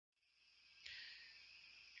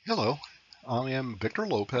Hello, I am Victor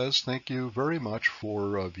Lopez. Thank you very much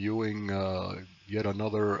for viewing yet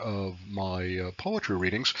another of my poetry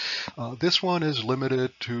readings. This one is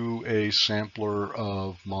limited to a sampler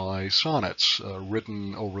of my sonnets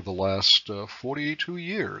written over the last 42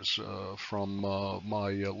 years, from my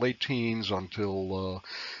late teens until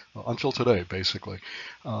today, basically.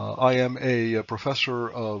 I am a professor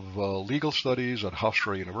of legal studies at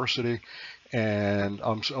Hofstra University, and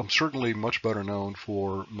I'm certainly much better known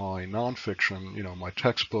for my nonfiction, my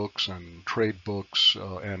textbooks and trade books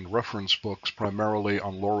and reference books, primarily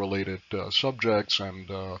on law-related subjects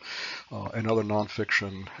and other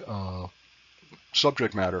nonfiction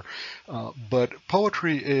subject matter. But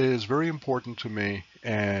poetry is very important to me,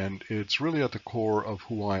 and it's really at the core of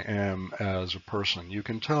who I am as a person. You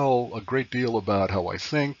can tell a great deal about how I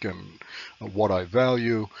think and what I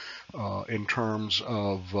value in terms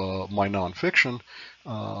of my nonfiction,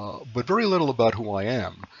 but very little about who I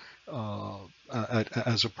am. Uh,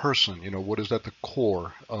 as a person, what is at the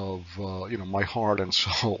core of my heart and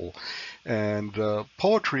soul. And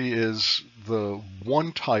poetry is the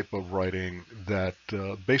one type of writing that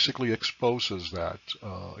basically exposes that,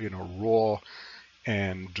 raw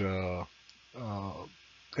and, uh, uh,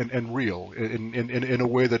 and real in a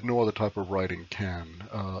way that no other type of writing can.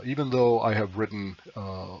 Even though I have written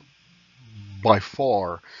by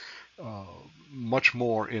far uh, much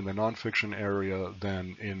more in the nonfiction area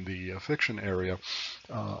than in the fiction area,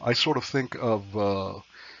 I sort of think of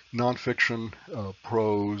nonfiction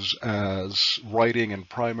prose as writing in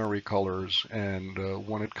primary colors, and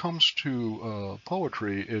when it comes to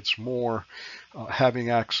poetry, it's more having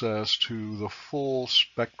access to the full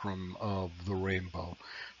spectrum of the rainbow.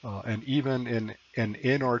 And even in an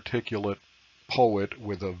inarticulate poet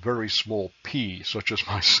with a very small p, such as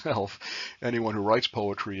myself, anyone who writes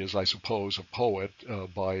poetry is, I suppose, a poet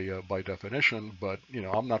by definition. But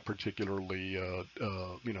I'm not particularly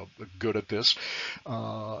good at this.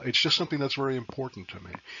 It's just something that's very important to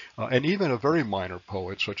me. And even a very minor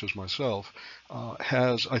poet, such as myself,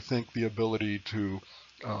 has, I think, the ability to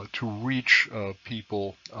reach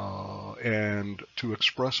people and to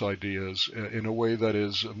express ideas in a way that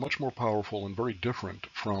is much more powerful and very different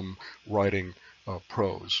from writing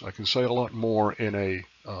prose. I can say a lot more in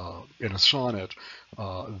a sonnet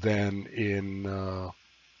than in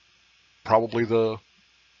probably the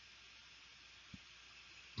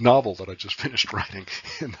novel that I just finished writing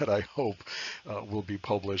and that I hope will be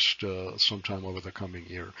published sometime over the coming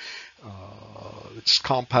year. It's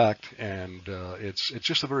compact and it's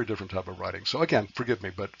just a very different type of writing. So again, forgive me,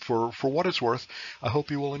 but for what it's worth, I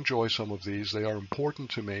hope you will enjoy some of these. They are important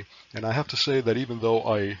to me, and I have to say that even though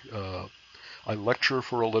I lecture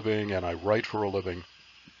for a living and I write for a living,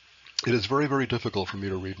 it is very, very difficult for me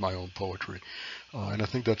to read my own poetry, and I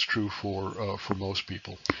think that's true for most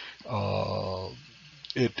people. Uh,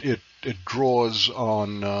 it draws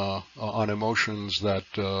on emotions that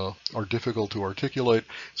are difficult to articulate.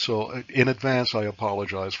 So in advance, I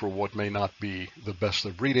apologize for what may not be the best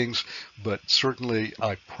of readings, but certainly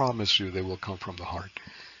I promise you they will come from the heart.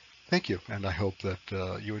 Thank you, and I hope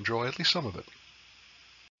that you enjoy at least some of it.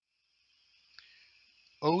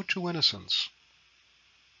 Ode to Innocence.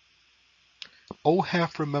 O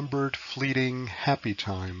half-remembered, fleeting, happy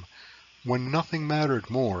time, when nothing mattered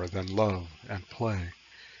more than love and play.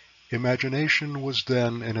 Imagination was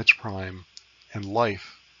then in its prime, and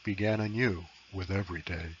life began anew with every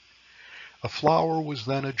day. A flower was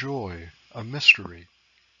then a joy, a mystery,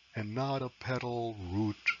 and not a petal,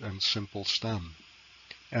 root, and simple stem.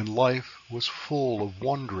 And life was full of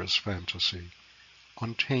wondrous fantasy,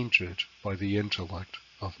 untainted by the intellect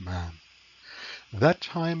of man. That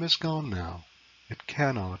time is gone now, it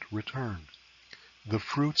cannot return. The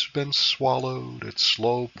fruit's been swallowed, its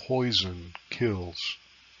slow poison kills.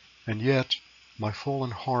 And yet my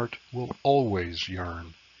fallen heart will always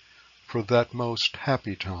yearn for that most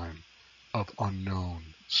happy time of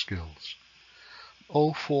unknown skills.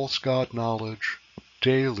 O false god knowledge,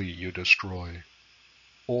 daily you destroy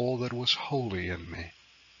all that was holy in me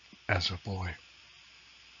as a boy.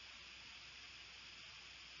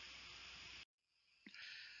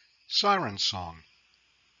 Siren Song.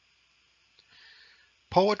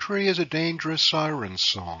 Poetry is a dangerous siren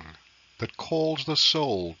song that calls the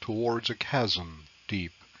soul towards a chasm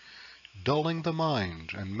deep, dulling the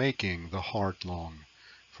mind and making the heart long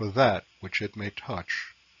for that which it may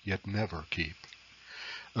touch, yet never keep.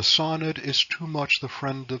 A sonnet is too much the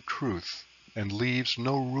friend of truth, and leaves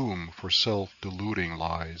no room for self-deluding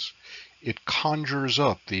lies. It conjures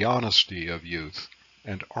up the honesty of youth,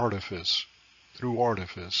 and artifice, through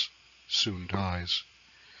artifice, soon dies.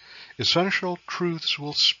 Essential truths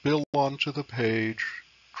will spill onto the page,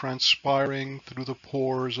 transpiring through the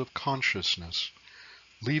pores of consciousness,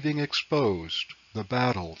 leaving exposed the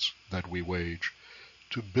battles that we wage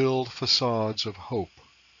to build facades of hope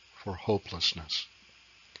for hopelessness.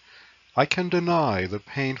 I can deny the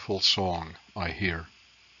painful song I hear,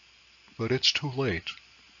 but it's too late.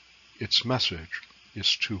 Its message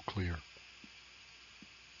is too clear.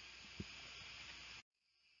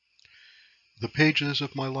 The pages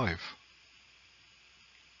of my life.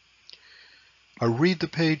 I read the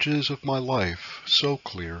pages of my life so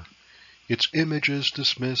clear, its images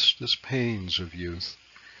dismissed as pains of youth,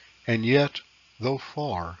 and yet, though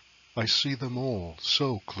far, I see them all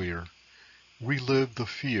so clear, relive the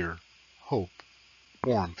fear, hope,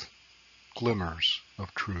 warmth, glimmers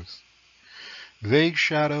of truth. Vague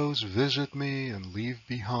shadows visit me and leave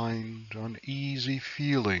behind uneasy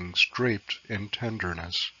feelings draped in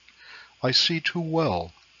tenderness. I see too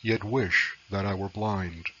well, yet wish that I were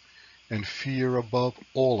blind, and fear above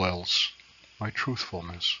all else my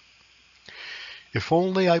truthfulness. If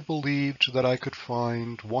only I believed that I could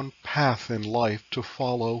find one path in life to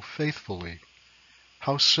follow faithfully,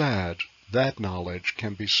 how sad that knowledge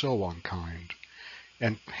can be so unkind,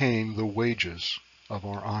 and pain the wages of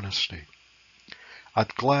our honesty.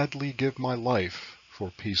 I'd gladly give my life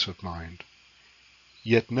for peace of mind,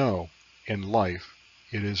 yet know in life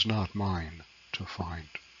it is not mine to find.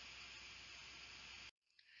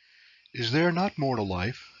 Is there not more to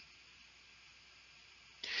life?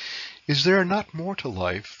 Is there not more to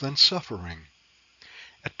life than suffering?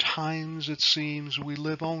 At times it seems we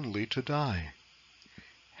live only to die.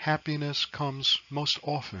 Happiness comes most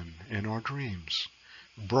often in our dreams,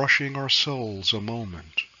 brushing our souls a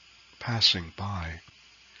moment, passing by.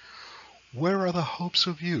 Where are the hopes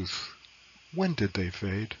of youth? When did they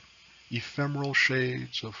fade? Ephemeral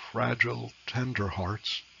shades of fragile, tender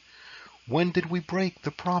hearts. When did we break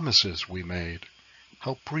the promises we made?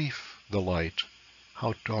 How brief the light,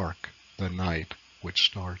 how dark the night which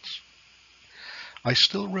starts. I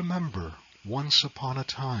still remember, once upon a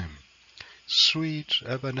time, sweet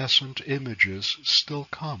evanescent images still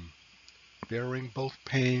come, bearing both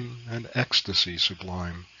pain and ecstasy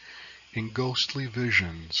sublime, in ghostly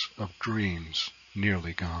visions of dreams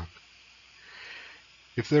nearly gone.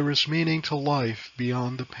 If there is meaning to life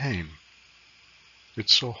beyond the pain,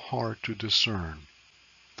 it's so hard to discern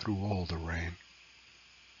through all the rain.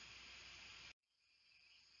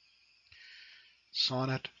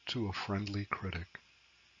 Sonnet to a Friendly Critic.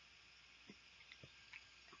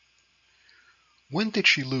 When did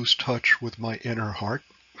she lose touch with my inner heart?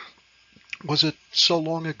 Was it so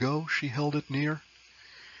long ago she held it near?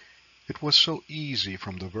 It was so easy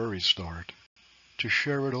from the very start to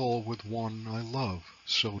share it all with one I love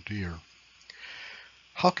so dear.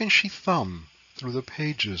 How can she thumb through the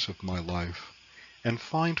pages of my life and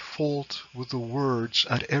find fault with the words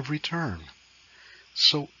at every turn?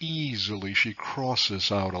 So easily she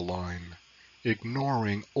crosses out a line,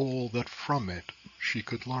 ignoring all that from it she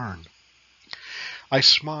could learn. I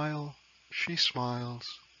smile, she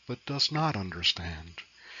smiles, but does not understand,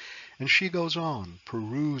 and she goes on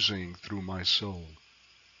perusing through my soul.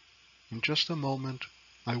 In just a moment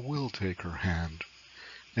I will take her hand,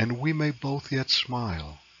 and we may both yet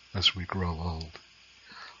smile as we grow old.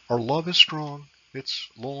 Our love is strong, its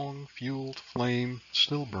long-fueled flame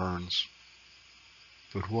still burns,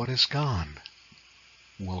 but what is gone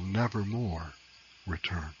will never more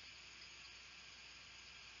return.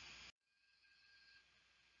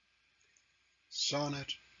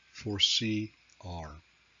 Sonnet for C.R.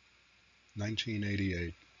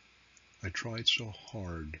 1988. I tried so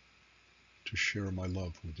hard to share my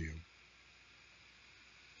love with you.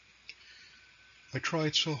 I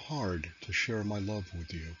tried so hard to share my love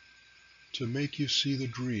with you, to make you see the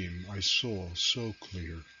dream I saw so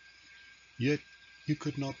clear. Yet you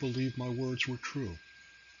could not believe my words were true,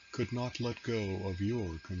 could not let go of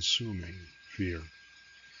your consuming fear.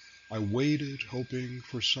 I waited, hoping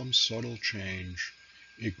for some subtle change,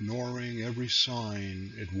 ignoring every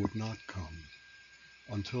sign it would not come,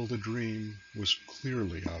 until the dream was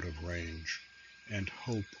clearly out of range, and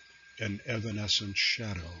hope, an evanescent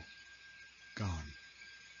shadow, gone.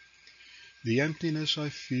 The emptiness I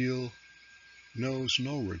feel knows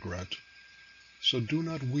no regret, so do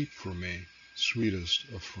not weep for me, sweetest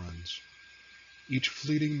of friends. Each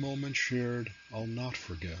fleeting moment shared I'll not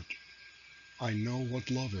forget. I know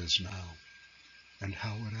what love is now, and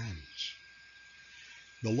how it ends.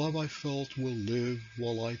 The love I felt will live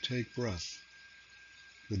while I take breath.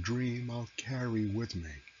 The dream I'll carry with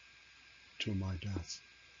me to my death.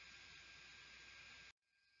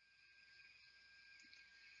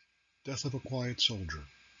 Death of a Quiet Soldier.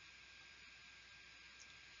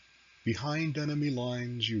 Behind enemy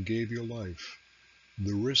lines you gave your life,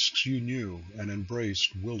 the risks you knew and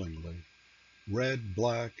embraced willingly. Red,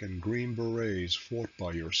 black, and green berets fought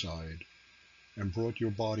by your side and brought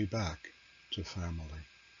your body back to family.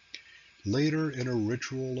 Later, in a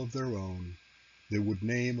ritual of their own, they would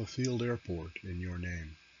name a field airport in your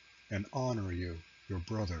name and honor you, your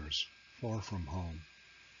brothers, far from home.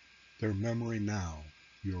 Their memory now,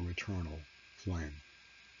 your eternal flame.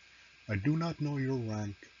 I do not know your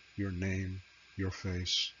rank, your name, your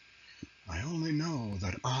face. I only know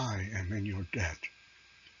that I am in your debt.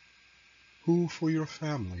 Who for your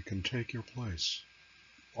family can take your place?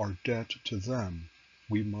 Our debt to them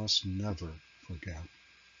we must never forget.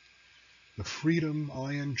 The freedom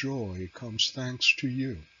I enjoy comes thanks to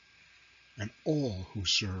you and all who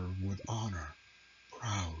serve with honor,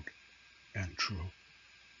 proud and true.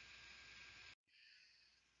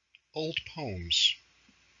 Old Poems.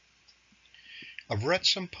 I've read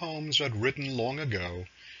some poems I'd written long ago,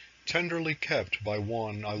 tenderly kept by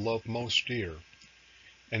one I love most dear,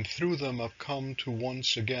 and through them I've come to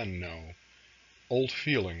once again know old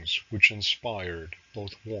feelings which inspired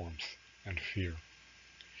both warmth and fear.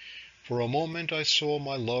 For a moment I saw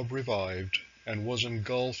my love revived, and was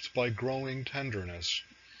engulfed by growing tenderness.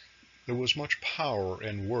 There was much power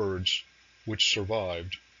in words which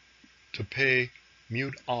survived to pay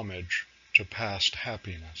mute homage to past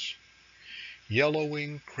happiness.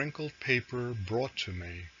 Yellowing, crinkled paper brought to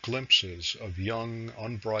me glimpses of young,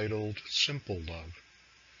 unbridled, simple love.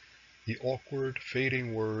 The awkward,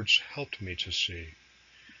 fading words helped me to see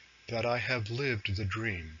that I have lived the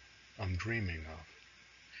dream I'm dreaming of.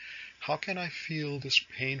 How can I feel this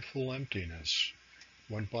painful emptiness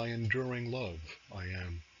when by enduring love I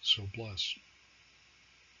am so blessed?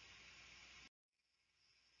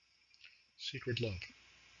 Secret Love.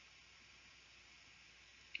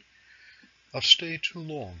 I've stayed too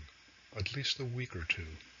long, at least a week or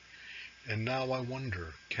two, and now I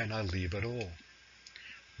wonder, can I leave at all?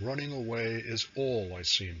 Running away is all I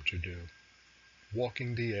seem to do,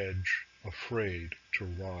 walking the edge, afraid to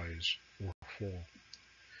rise or fall.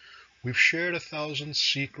 We've shared 1,000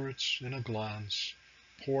 secrets in a glance,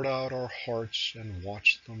 poured out our hearts and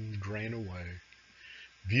watched them drain away,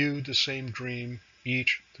 viewed the same dream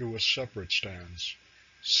each through a separate stance,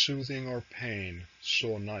 soothing our pain,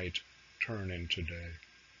 saw night turn into day.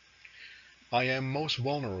 I am most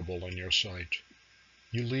vulnerable in your sight.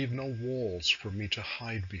 You leave no walls for me to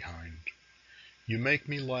hide behind. You make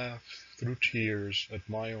me laugh through tears at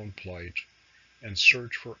my own plight and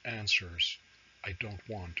search for answers I don't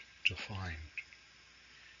want to find.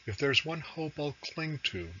 If there's one hope I'll cling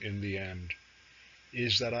to in the end,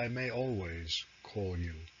 is that I may always call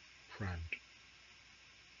you friend.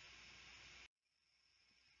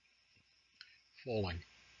 Falling.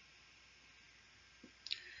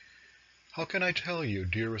 How can I tell you,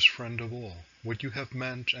 dearest friend of all, what you have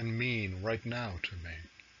meant and mean right now to me?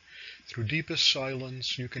 Through deepest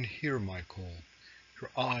silence you can hear my call. Your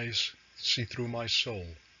eyes see through my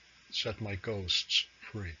soul, set my ghosts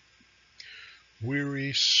free.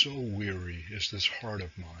 Weary, so weary is this heart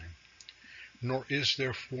of mine, nor is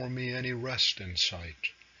there for me any rest in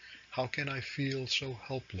sight. How can I feel so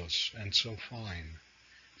helpless and so fine,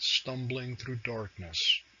 stumbling through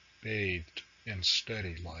darkness, bathed in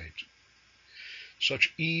steady light?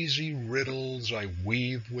 Such easy riddles I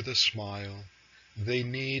weave with a smile, they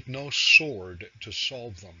need no sword to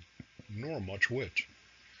solve them, nor much wit.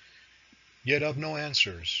 Yet I've no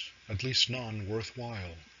answers, at least none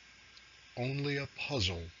worthwhile, only a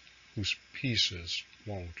puzzle whose pieces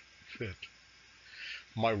won't fit.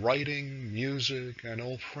 My writing, music, and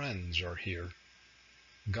old friends are here.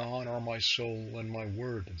 Gone are my soul and my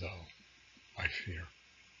word, though, I fear.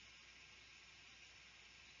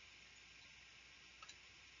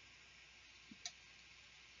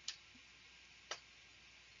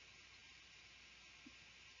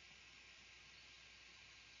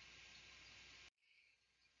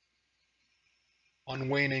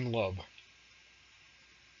 Unwaning Love.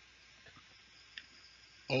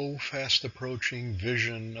 O fast approaching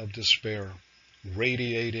vision of despair,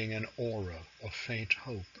 radiating an aura of faint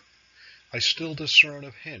hope, I still discern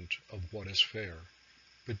a hint of what is fair,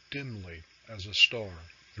 but dimly as a star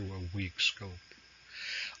through a weak scope.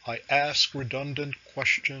 I ask redundant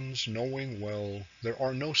questions, knowing well there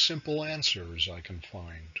are no simple answers I can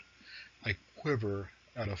find. I quiver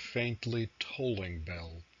at a faintly tolling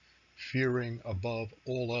bell, fearing above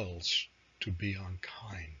all else to be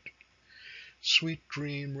unkind. Sweet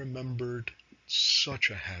dream remembered, such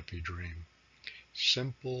a happy dream,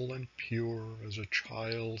 simple and pure as a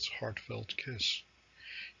child's heartfelt kiss,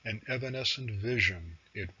 an evanescent vision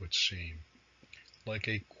it would seem, like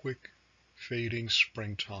a quick fading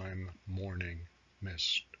springtime morning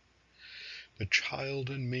mist. The child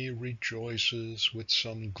in me rejoices with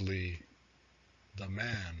some glee. The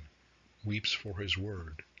man weeps for his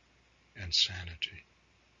word and sanity.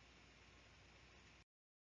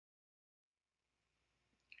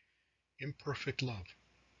 Imperfect love.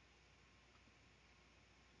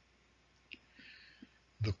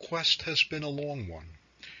 The quest has been a long one,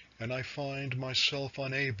 and I find myself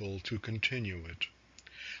unable to continue it.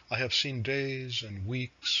 I have seen days and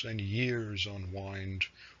weeks and years unwind,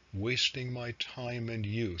 wasting my time and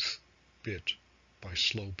youth bit by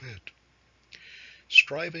slow bit.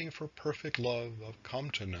 Striving for perfect love, I've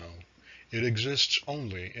come to know it exists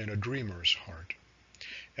only in a dreamer's heart.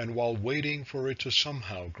 And while waiting for it to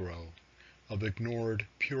somehow grow, I've ignored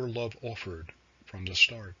pure love offered from the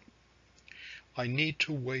start. I need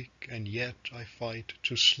to wake, and yet I fight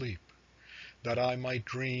to sleep, that I might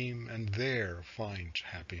dream and there find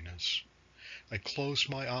happiness. I close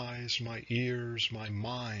my eyes, my ears, my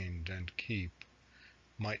mind, and keep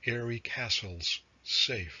my airy castles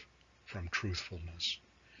safe from truthfulness.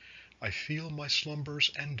 I feel my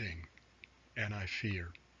slumbers ending, and I fear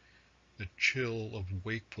the chill of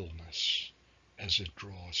wakefulness as it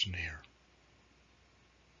draws near.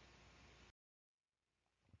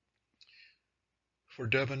 For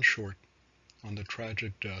Devon Short, on the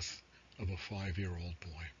tragic death of a 5-year-old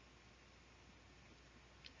boy.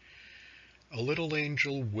 A little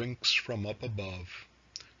angel winks from up above,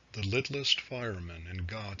 the littlest fireman in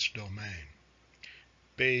God's domain,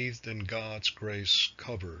 bathed in God's grace,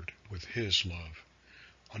 covered with His love,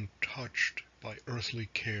 untouched by earthly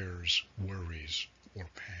cares, worries, or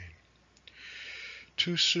pain.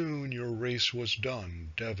 Too soon your race was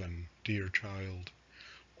done, Devon, dear child.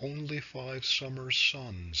 Only 5 summer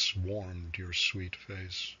suns warmed your sweet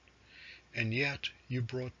face, and yet you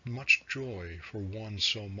brought much joy for one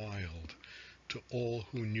so mild to all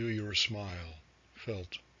who knew your smile,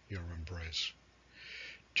 felt your embrace.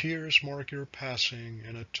 Tears mark your passing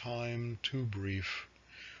in a time too brief.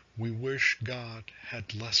 We wish God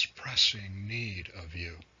had less pressing need of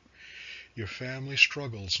you. Your family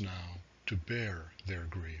struggles now to bear their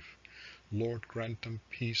grief. Lord, grant them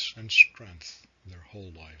peace and strength their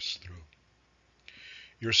whole lives through.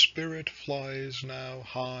 Your spirit flies now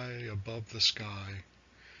high above the sky,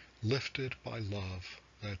 lifted by love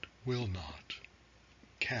that will not,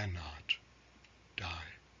 cannot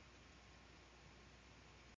die.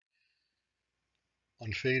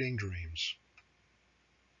 Unfading Dreams.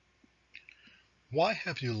 Why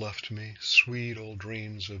have you left me, sweet old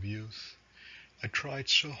dreams of youth? I tried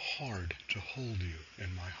so hard to hold you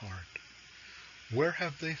in my heart. Where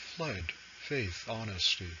have they fled, faith,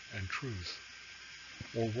 honesty, and truth?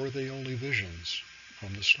 Or were they only visions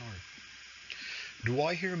from the start? Do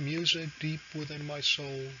I hear music deep within my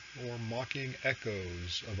soul, or mocking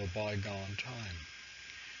echoes of a bygone time?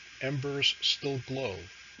 Embers still glow,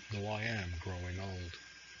 though I am growing old,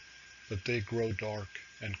 but they grow dark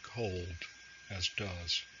and cold, as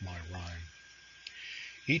does my rhyme.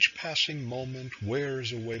 Each passing moment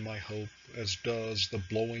wears away my hope, as does the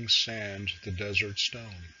blowing sand the desert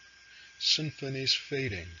stone. Symphonies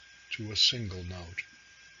fading to a single note,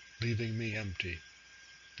 leaving me empty,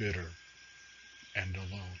 bitter, and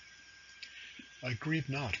alone. I grieve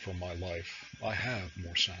not for my life, I have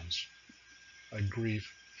more sense. I grieve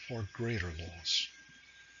for greater loss,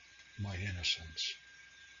 my innocence.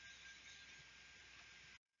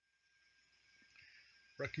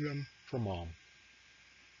 Requiem for Mom.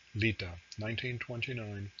 Lita,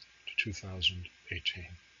 1929 to 2018.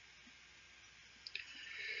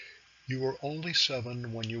 You were only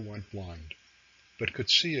 7 when you went blind, but could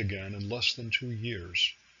see again in less than 2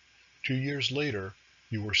 years. 2 years later,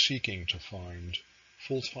 you were seeking to find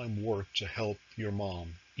full-time work to help your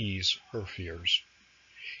mom ease her fears.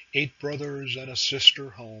 8 brothers and a sister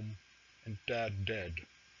home, and Dad dead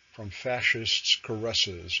from fascists'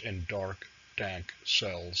 caresses in dark, dank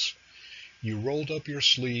cells. You rolled up your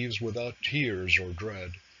sleeves without tears or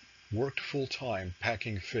dread, worked full-time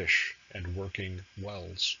packing fish and working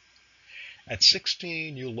wells. At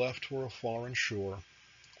 16, you left for a foreign shore,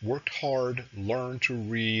 worked hard, learned to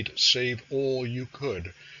read, saved all you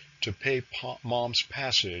could to pay Mom's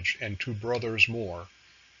passage and 2 brothers more,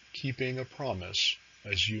 keeping a promise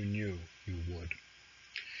as you knew you would.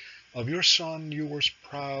 Of your son you were as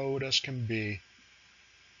proud as can be,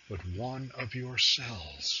 but one of your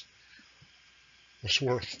cells was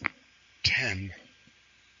worth 10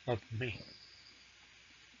 of me.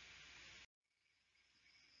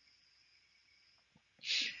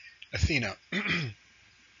 Athena,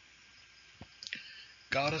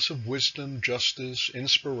 goddess of wisdom, justice,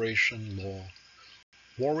 inspiration, law,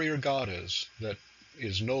 Warrior goddess that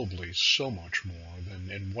is nobly so much more than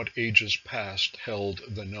in what ages past held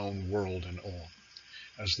the known world in awe,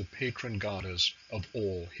 as the patron goddess of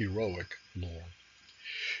all heroic lore.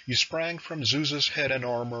 You sprang from Zeus's head and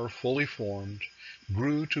armor fully formed,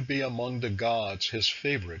 grew to be among the gods his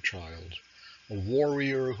favorite child, a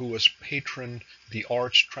warrior who as patron the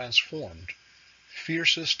arts transformed,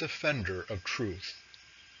 fiercest defender of truth,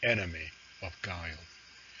 enemy of guile.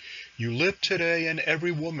 You live today in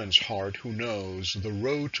every woman's heart who knows the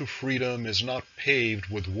road to freedom is not paved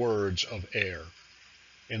with words of air.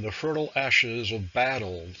 In the fertile ashes of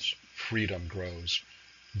battles, freedom grows,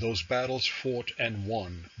 those battles fought and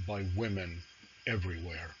won by women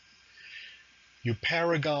everywhere. You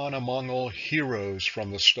paragon among all heroes from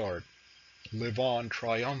the start, live on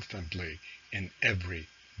triumphantly in every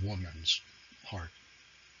woman's heart.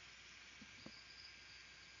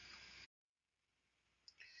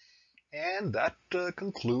 And that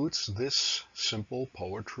concludes this simple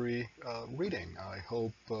poetry reading. I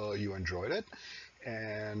hope you enjoyed it,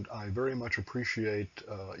 and I very much appreciate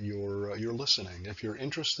your listening. If you're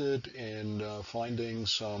interested in finding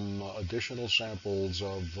some additional samples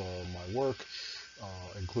of my work,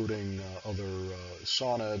 including other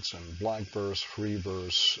sonnets and blank verse, free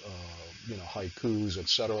verse, haikus,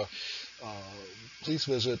 etc. Please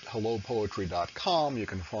visit hellopoetry.com. You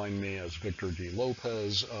can find me as Victor D.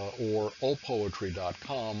 Lopez, or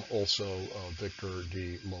allpoetry.com, also Victor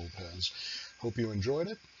D. Lopez. Hope you enjoyed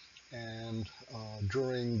it. And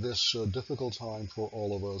during this difficult time for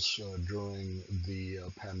all of us during the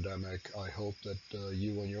pandemic, I hope that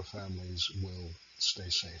you and your families will stay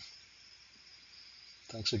safe.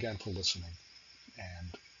 Thanks again for listening,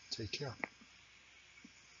 and take care.